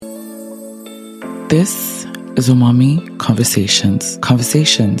This is Umami Conversations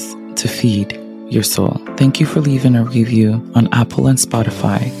to feed your soul. Thank you for leaving a review on Apple and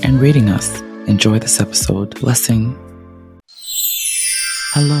Spotify and rating us. Enjoy this episode. Blessing.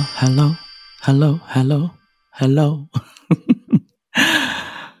 Hello.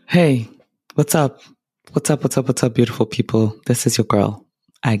 Hey, what's up? What's up, beautiful people? This is your girl,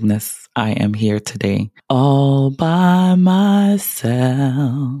 Agnes. I am here today all by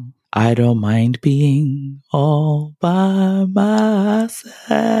myself. I don't mind being all by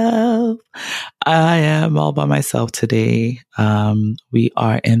myself. I am all by myself today. We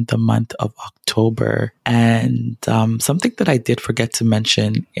are in the month of October, and something that I did forget to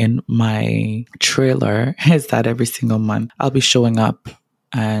mention in my trailer is that every single month I'll be showing up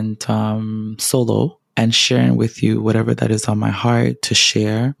and solo and sharing with you whatever that is on my heart to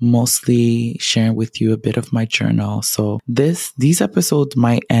share, mostly sharing with you a bit of my journal. So these episodes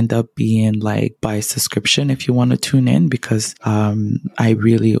might end up being like by subscription if you want to tune in, because I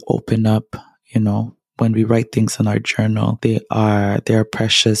really open up, when we write things in our journal, they are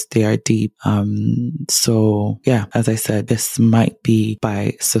precious, they are deep. So yeah, as I said, this might be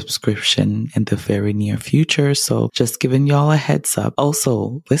by subscription in the very near future. So just giving y'all a heads up.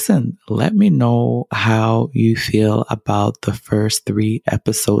 Also, listen, let me know how you feel about the first 3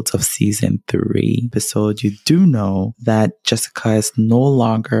 episodes of season 3. Episode, you do know that Jessica is no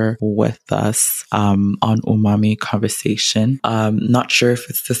longer with us on Umami Conversation. Not sure if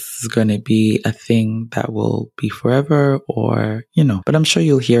this is going to be a thing that will be forever or, but I'm sure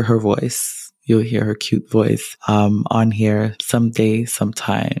you'll hear her voice. You'll hear her cute voice on here someday,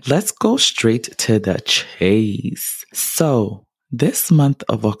 sometime. Let's go straight to the chase. So this month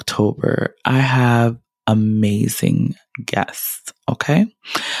of October, I have amazing guests. Okay.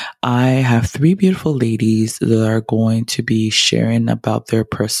 I have 3 beautiful ladies that are going to be sharing about their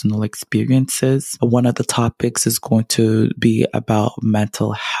personal experiences. One of the topics is going to be about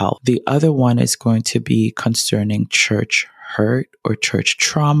mental health. The other one is going to be concerning church hurt or church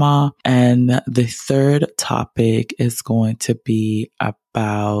trauma. And the third topic is going to be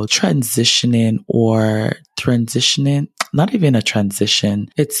about not even a transition.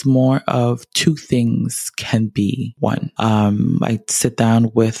 It's more of 2 things can be one. I sit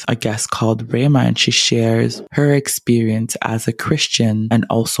down with a guest called Rayma, and she shares her experience as a Christian and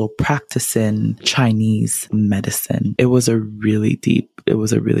also practicing Chinese medicine. It was a really deep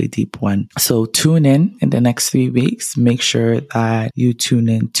one. So tune in the next 3 weeks. Make sure that you tune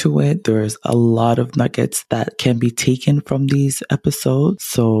into it. There's a lot of nuggets that can be taken from these episodes.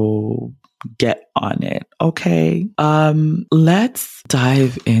 So get on it. Okay. Let's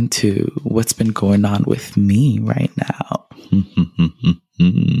dive into what's been going on with me right now.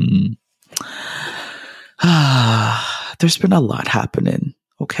 There's been a lot happening.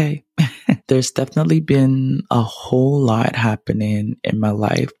 Okay. There's definitely been a whole lot happening in my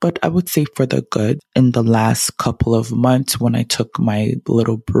life, but I would say for the good. In the last couple of months when I took my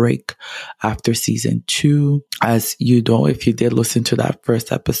little break after season 2, as you know, if you did listen to that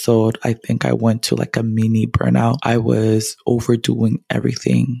first episode, I think I went to like a mini burnout. I was overdoing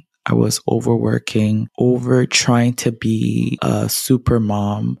everything. I was overworking, over trying to be a super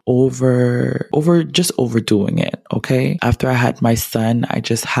mom, just overdoing it. Okay. After I had my son, I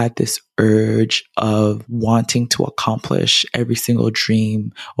just had this urge of wanting to accomplish every single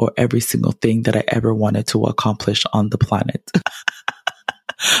dream or every single thing that I ever wanted to accomplish on the planet.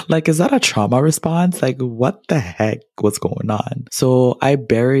 Like, is that a trauma response? Like, what the heck was going on? So I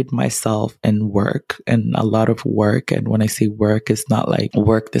buried myself in work, and a lot of work. And when I say work, it's not like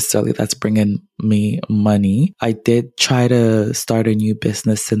work necessarily that's bringing me money. I did try to start a new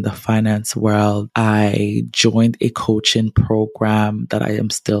business in the finance world. I joined a coaching program that I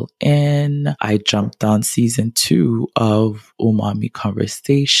am still in. I jumped on season 2 of Umami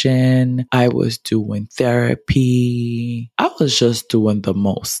Conversation. I was doing therapy. I was just doing the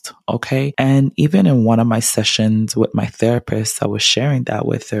most. Okay. And even in one of my sessions with my therapist, I was sharing that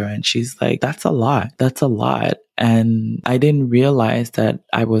with her, and she's like, that's a lot. That's a lot. And I didn't realize that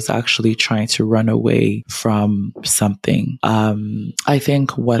I was actually trying to run away from something. I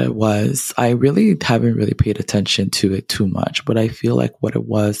think what it was, I really haven't really paid attention to it too much, but I feel like what it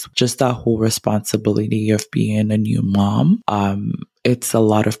was, just that whole responsibility of being a new mom. It's a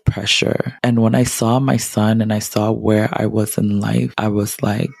lot of pressure. And when I saw my son and I saw where I was in life, I was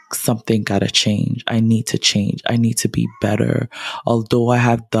like, something gotta change. I need to change. I need to be better. Although I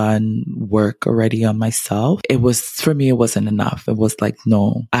have done work already on myself, for me, it wasn't enough. It was like,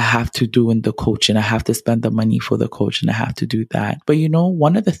 no, I have to do in the coaching. I have to spend the money for the coaching. I have to do that. But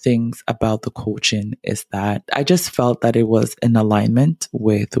one of the things about the coaching is that I just felt that it was in alignment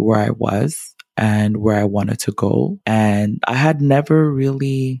with where I was and where I wanted to go. And I had never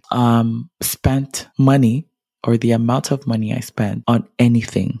really spent money or the amount of money I spent on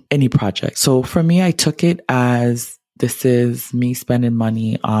anything, any project. So for me, I took it as this is me spending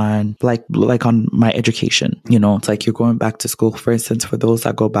money on like on my education. You know, it's like you're going back to school. For instance, for those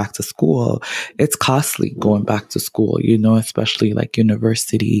that go back to school, it's costly going back to school, you know, especially like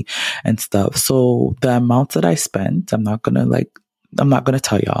university and stuff. So the amount that I spent, I'm not going to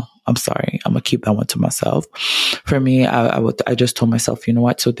tell y'all. I'm sorry. I'm going to keep that one to myself. For me, I just told myself, you know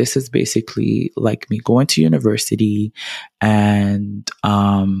what? So this is basically like me going to university and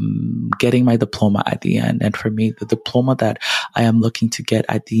getting my diploma at the end. And for me, the diploma that I am looking to get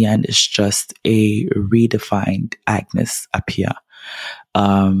at the end is just a redefined Agnes Appiah.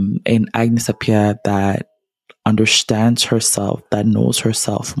 An Agnes Appiah that understands herself, that knows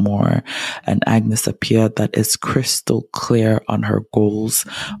herself more, and Agnes Appiah that is crystal clear on her goals,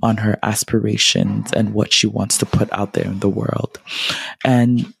 on her aspirations, and what she wants to put out there in the world.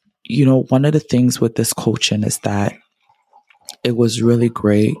 And, you know, one of the things with this coaching is that it was really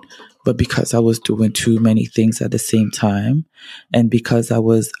great, but because I was doing too many things at the same time, and because I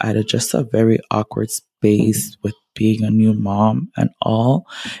was at just a very awkward space with being a new mom and all,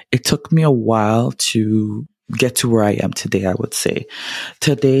 it took me a while to get to where I am today, I would say.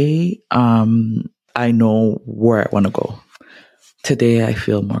 Today, I know where I want to go. Today, I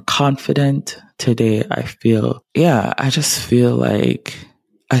feel more confident. Today, I just feel like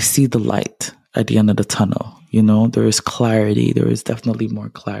I see the light at the end of the tunnel. You know, there is clarity. There is definitely more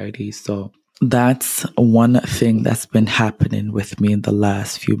clarity. So that's one thing that's been happening with me in the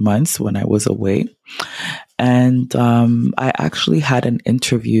last few months when I was away. And I actually had an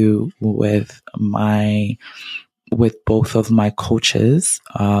interview with both of my coaches.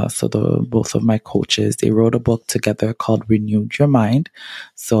 Both of my coaches, they wrote a book together called Renewed Your Mind.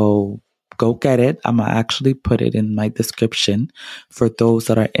 So go get it. I'm going to actually put it in my description for those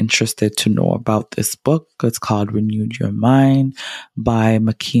that are interested to know about this book. It's called Renewed Your Mind by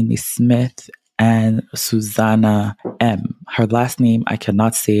McKinney Smith and Susanna M. Her last name, I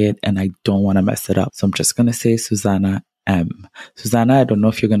cannot say it and I don't want to mess it up. So I'm just going to say Susanna M. Susanna, I don't know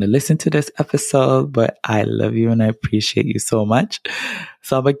if you're going to listen to this episode, but I love you and I appreciate you so much.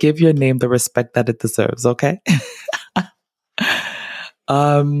 So I'm going to give your name the respect that it deserves, okay?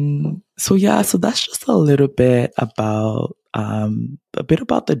 So that's just a little bit about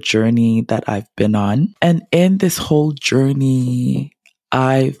the journey that I've been on. And in this whole journey,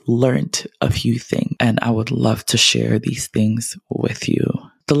 I've learned a few things and I would love to share these things with you.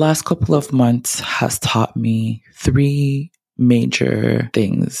 The last couple of months has taught me three major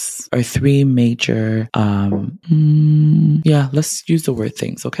things or three major, let's use the word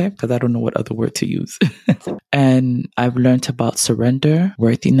things, okay? Because I don't know what other word to use. And I've learned about surrender,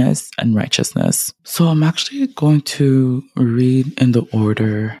 worthiness, and righteousness. So I'm actually going to read in the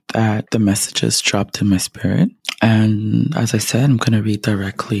order that the messages dropped in my spirit. And as I said, I'm going to read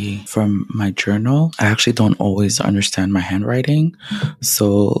directly from my journal. I actually don't always understand my handwriting.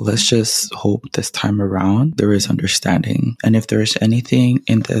 So let's just hope this time around there is understanding. And if there is anything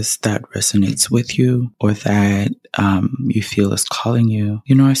in this that resonates with you or that you feel is calling you,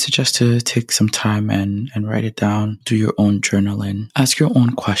 I suggest to take some time and write it down, do your own journaling, ask your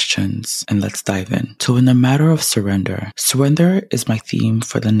own questions, and let's dive in. So in the matter of surrender is my theme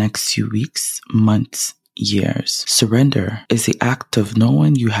for the next few weeks, months, years. Surrender is the act of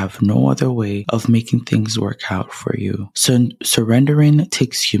knowing you have no other way of making things work out for you. So surrendering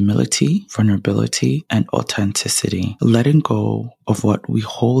takes humility, vulnerability, and authenticity. Letting go of what we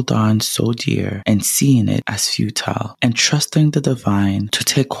hold on so dear and seeing it as futile, and trusting the divine to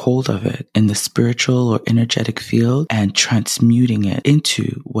take hold of it in the spiritual or energetic field and transmuting it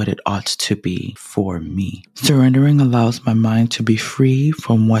into what it ought to be for me. Surrendering allows my mind to be free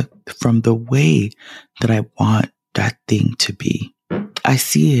from the way that I want that thing to be. I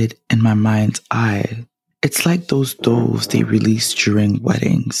see it in my mind's eye. It's like those doves they release during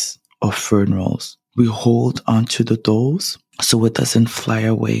weddings or funerals. We hold onto the doves so it doesn't fly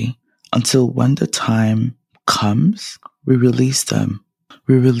away until when the time comes, we release them.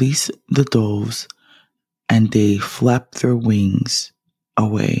 We release the doves and they flap their wings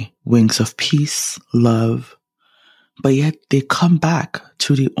away. Wings of peace, love, but yet they come back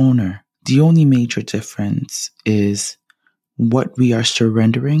to the owner. The only major difference is what we are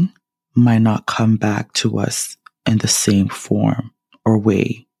surrendering might not come back to us in the same form or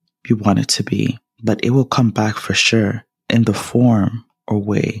way we want it to be, but it will come back for sure in the form or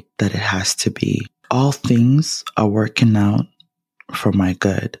way that it has to be. All things are working out for my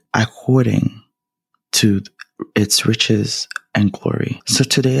good according to its riches and glory. So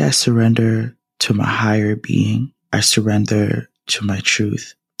today I surrender to my higher being. I surrender to my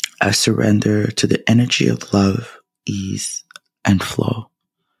truth. I surrender to the energy of love, ease, and flow.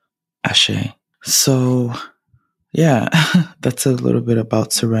 Ashe. So, yeah, that's a little bit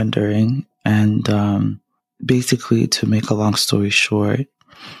about surrendering. And basically, to make a long story short,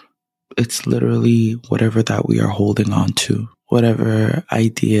 it's literally whatever that we are holding on to, whatever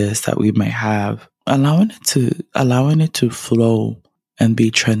ideas that we might have, allowing it to flow and be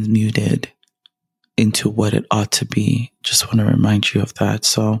transmuted into what it ought to be. Just want to remind you of that.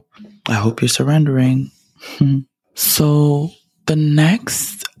 So I hope you're surrendering. So the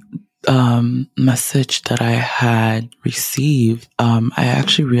next message that I had received, I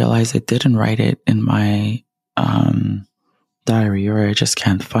actually realized I didn't write it in my diary, or I just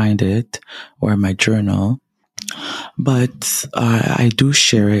can't find it, or my journal. But I do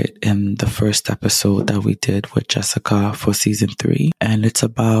share it in the first episode that we did with Jessica for season 3. And it's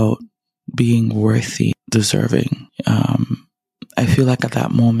about being worthy, deserving. I feel like at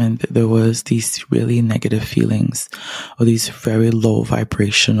that moment, there was these really negative feelings, or these very low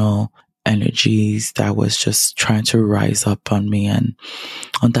vibrational energies that was just trying to rise up on me. And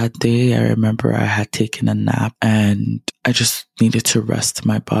on that day, I remember I had taken a nap and I just needed to rest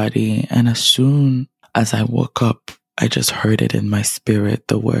my body. And as soon as I woke up, I just heard it in my spirit,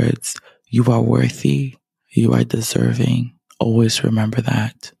 the words, "You are worthy, you are deserving. Always remember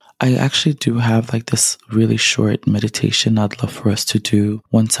that." I actually do have like this really short meditation I'd love for us to do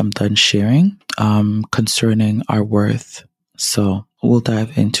once I'm done sharing concerning our worth. So we'll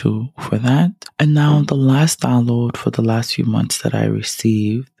dive into for that. And now the last download for the last few months that I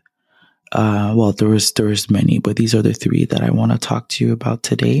received, well, there's many, but these are the 3 that I want to talk to you about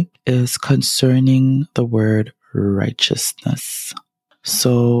today, is concerning the word righteousness.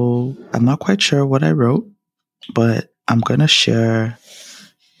 So I'm not quite sure what I wrote, but I'm going to share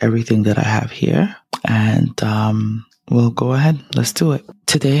everything that I have here, and we'll go ahead. Let's do it.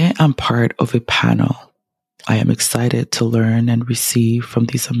 Today, I'm part of a panel. I am excited to learn and receive from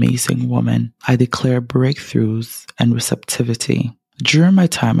these amazing women. I declare breakthroughs and receptivity. During my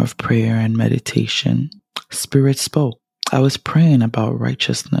time of prayer and meditation, Spirit spoke. I was praying about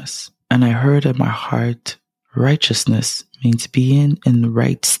righteousness, and I heard in my heart, righteousness means being in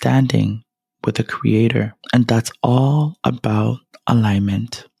right standing with the Creator, and that's all about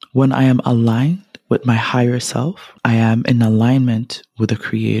alignment. When I am aligned with my higher self, I am in alignment with the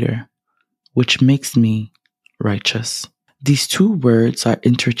Creator, which makes me righteous. These 2 words are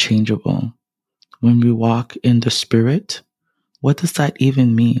interchangeable. When we walk in the Spirit, what does that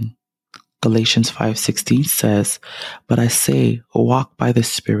even mean? Galatians 5:16 says, "But I say, walk by the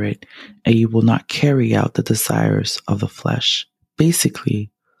Spirit, and you will not carry out the desires of the flesh."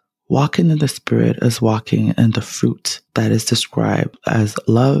 Basically, walking in the Spirit is walking in the fruit that is described as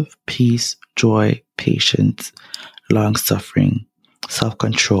love, peace, joy, patience, long-suffering,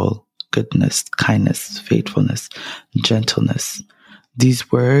 self-control, goodness, kindness, faithfulness, gentleness.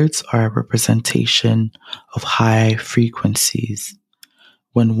 These words are a representation of high frequencies.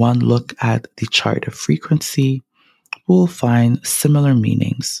 When one looks at the chart of frequency, we'll find similar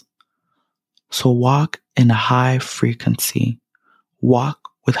meanings. So walk in a high frequency. Walk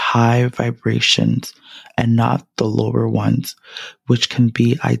with high vibrations and not the lower ones, which can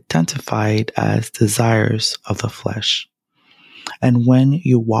be identified as desires of the flesh. And when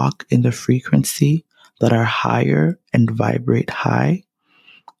you walk in the frequency that are higher and vibrate high,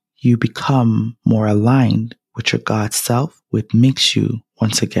 you become more aligned with your God self, which makes you,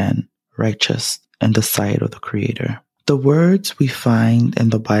 once again, righteous in the sight of the Creator. The words we find in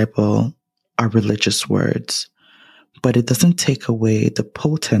the Bible are religious words, but it doesn't take away the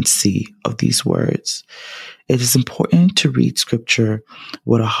potency of these words. It is important to read Scripture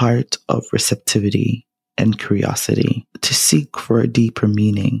with a heart of receptivity and curiosity to seek for a deeper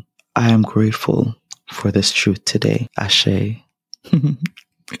meaning. I am grateful for this truth today. Ashe.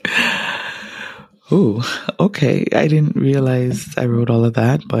 Ooh, okay. I didn't realize I wrote all of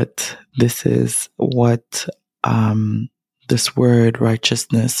that, but this is what this word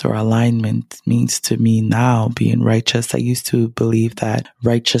righteousness or alignment means to me now, being righteous. I used to believe that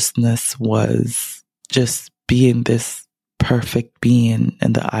righteousness was just being this perfect being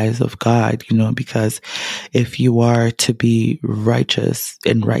in the eyes of God, because if you are to be righteous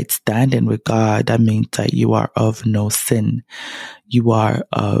in right standing with God, that means that you are of no sin. You are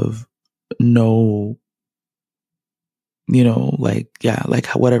of no, like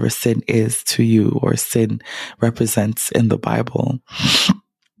whatever sin is to you or sin represents in the Bible.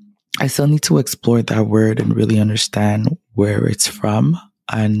 I still need to explore that word and really understand where it's from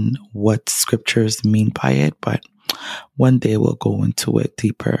and what scriptures mean by it, but one day we'll go into it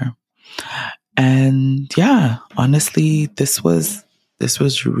deeper. And yeah, honestly, this was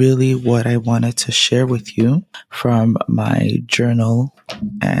really what I wanted to share with you from my journal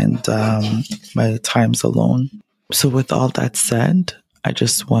and my times alone. So with all that said, I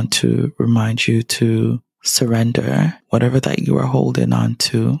just want to remind you to surrender whatever that you are holding on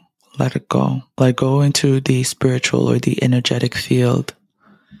to. Let it go. Let go into the spiritual or the energetic field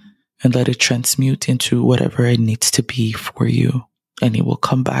and let it transmute into whatever it needs to be for you. And it will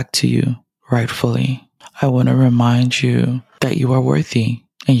come back to you rightfully. I want to remind you that you are worthy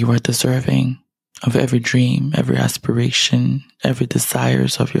and you are deserving of every dream, every aspiration, every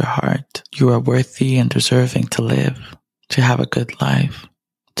desires of your heart. You are worthy and deserving to live, to have a good life,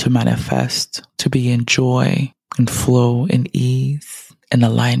 to manifest, to be in joy and flow in ease and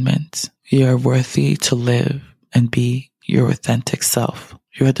alignment. You are worthy to live and be your authentic self.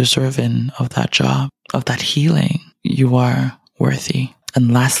 You are deserving of that job, of that healing. You are worthy.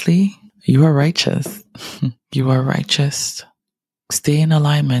 And lastly, you are righteous. You are righteous. Stay in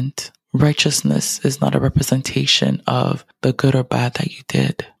alignment. Righteousness is not a representation of the good or bad that you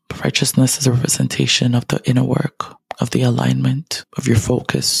did. But righteousness is a representation of the inner work, of the alignment, of your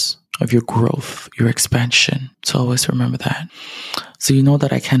focus, of your growth, your expansion. So always remember that. So you know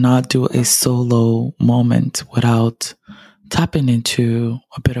that I cannot do a solo moment without tapping into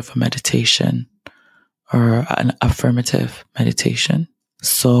a bit of a meditation or an affirmative meditation.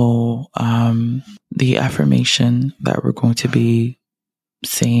 So the affirmation that we're going to be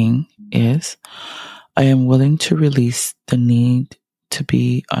saying is, I am willing to release the need to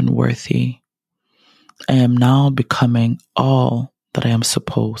be unworthy. I am now becoming all that I am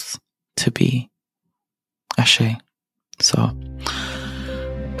supposed to be. Ashe. So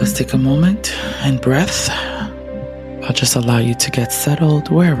let's take a moment and breath. I'll just allow you to get settled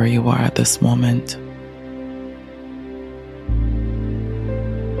wherever you are at this moment.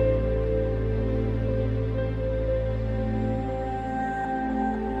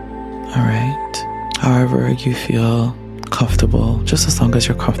 All right. However you feel comfortable, just as long as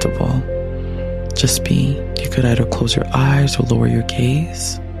you're comfortable, just be. You could either close your eyes or lower your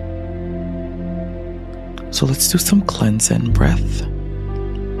gaze. So let's do some cleansing breath.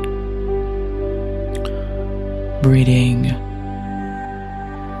 Breathing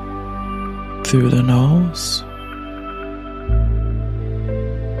through the nose.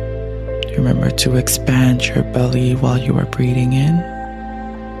 Remember to expand your belly while you are breathing in.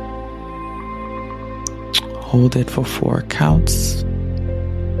 Hold it for 4 counts.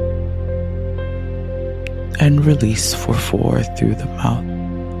 And release for 4 through the mouth.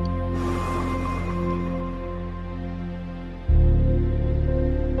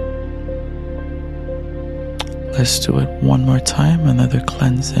 Let's do it one more time. Another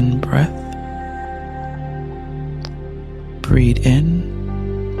cleansing breath. Breathe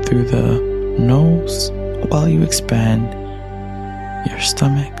in through the nose while you expand your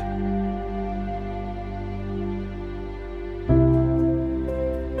stomach.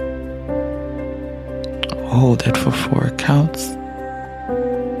 Hold it for 4 counts.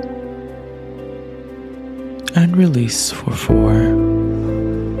 And release for 4.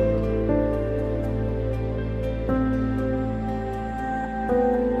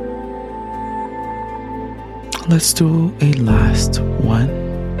 Let's do a last one.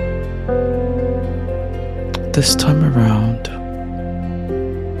 This time around,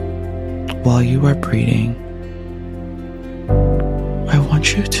 while you are breathing, I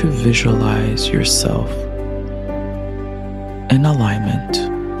want you to visualize yourself in alignment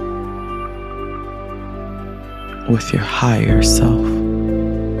with your higher self.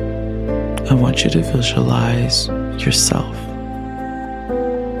 I want you to visualize yourself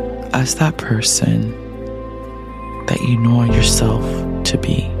as that person that you know yourself to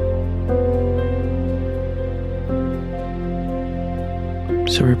be.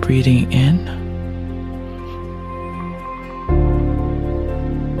 So we're breathing in.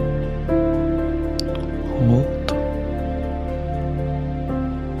 Hold.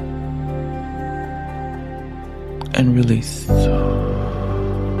 And release.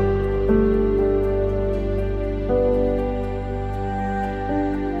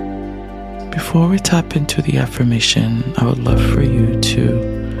 Before we tap into the affirmation, I would love for you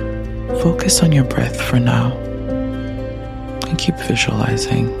to focus on your breath for now and keep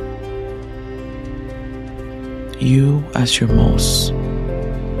visualizing you as your most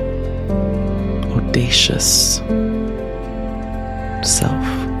audacious self.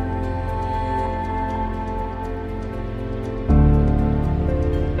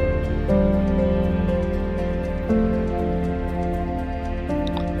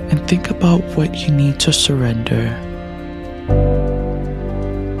 Think about what you need to surrender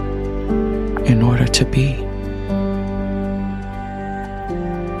in order to be.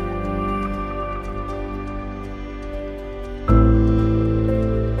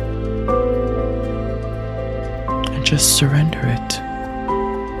 And just surrender it.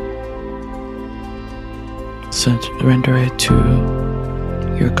 Surrender it to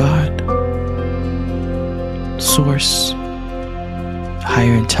your God, Source,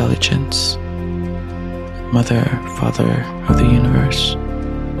 higher intelligence, Mother, Father of the universe,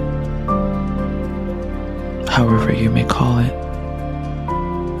 however you may call it.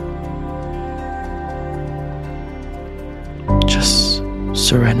 Just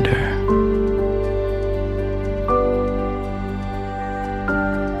surrender.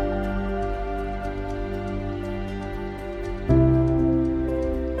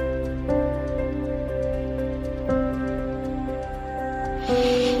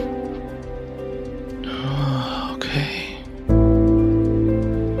 Okay.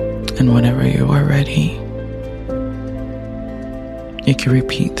 And whenever you are ready, you can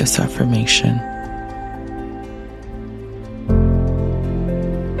repeat this affirmation.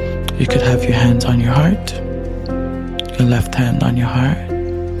 You could have your hands on your heart, your left hand on your heart,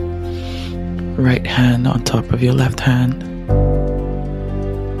 right hand on top of your left hand,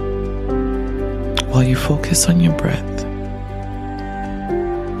 while you focus on your breath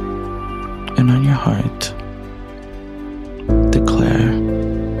and on your heart. Declare,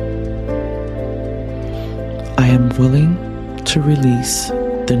 I am willing to release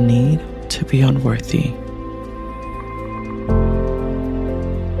the need to be unworthy.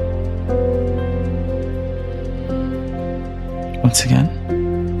 Once again,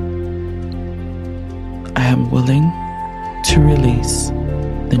 I am willing to release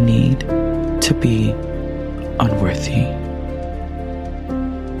the need to be unworthy.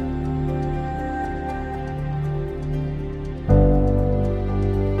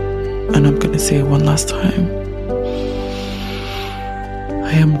 And I'm going to say it one last time.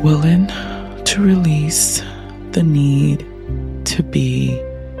 I am willing to release the need to be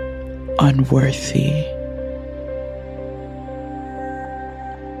unworthy.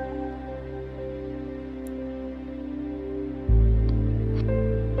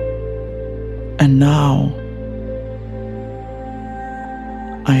 And now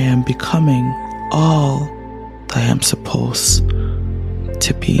I am becoming all that I am supposed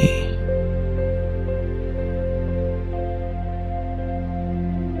to be.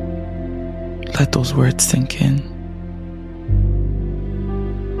 Let those words sink in.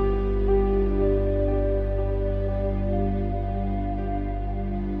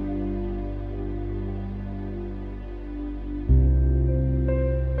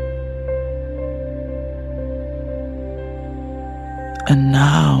 And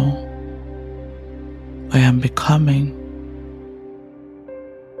now I am becoming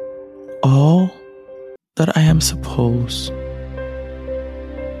all that I am supposed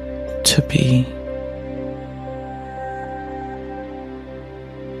to be.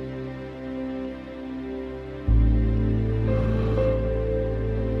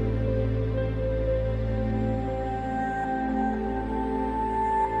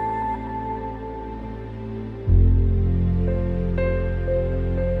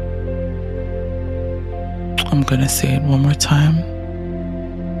 I'm gonna say it one more time.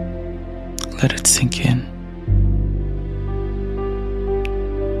 Let it sink in.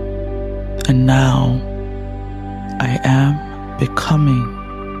 And now I am becoming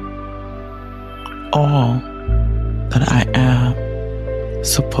all that I am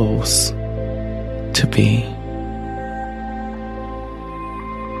supposed to be.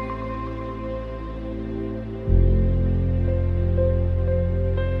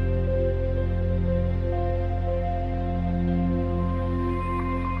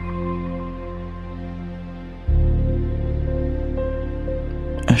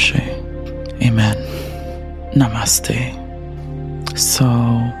 Ashe. Amen. Namaste. So,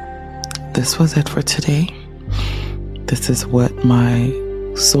 this was it for today. This is what my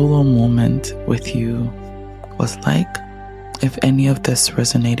solo moment with you was like. If any of this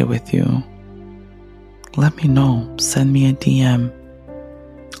resonated with you, let me know. Send me a DM.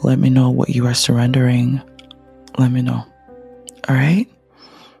 Let me know what you are surrendering. Let me know. All right?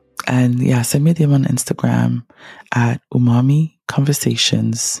 And yeah, send me a DM on Instagram at Umami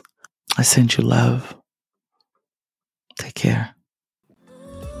Conversations. I send you love. Take care.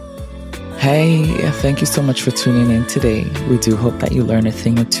 Hey, thank you so much for tuning in today. We do hope that you learn a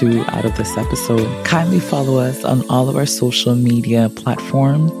thing or two out of this episode. Kindly follow us on all of our social media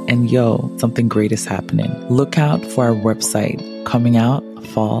platforms. And something great is happening. Look out for our website coming out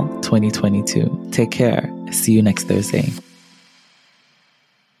fall 2022. Take care. See you next Thursday.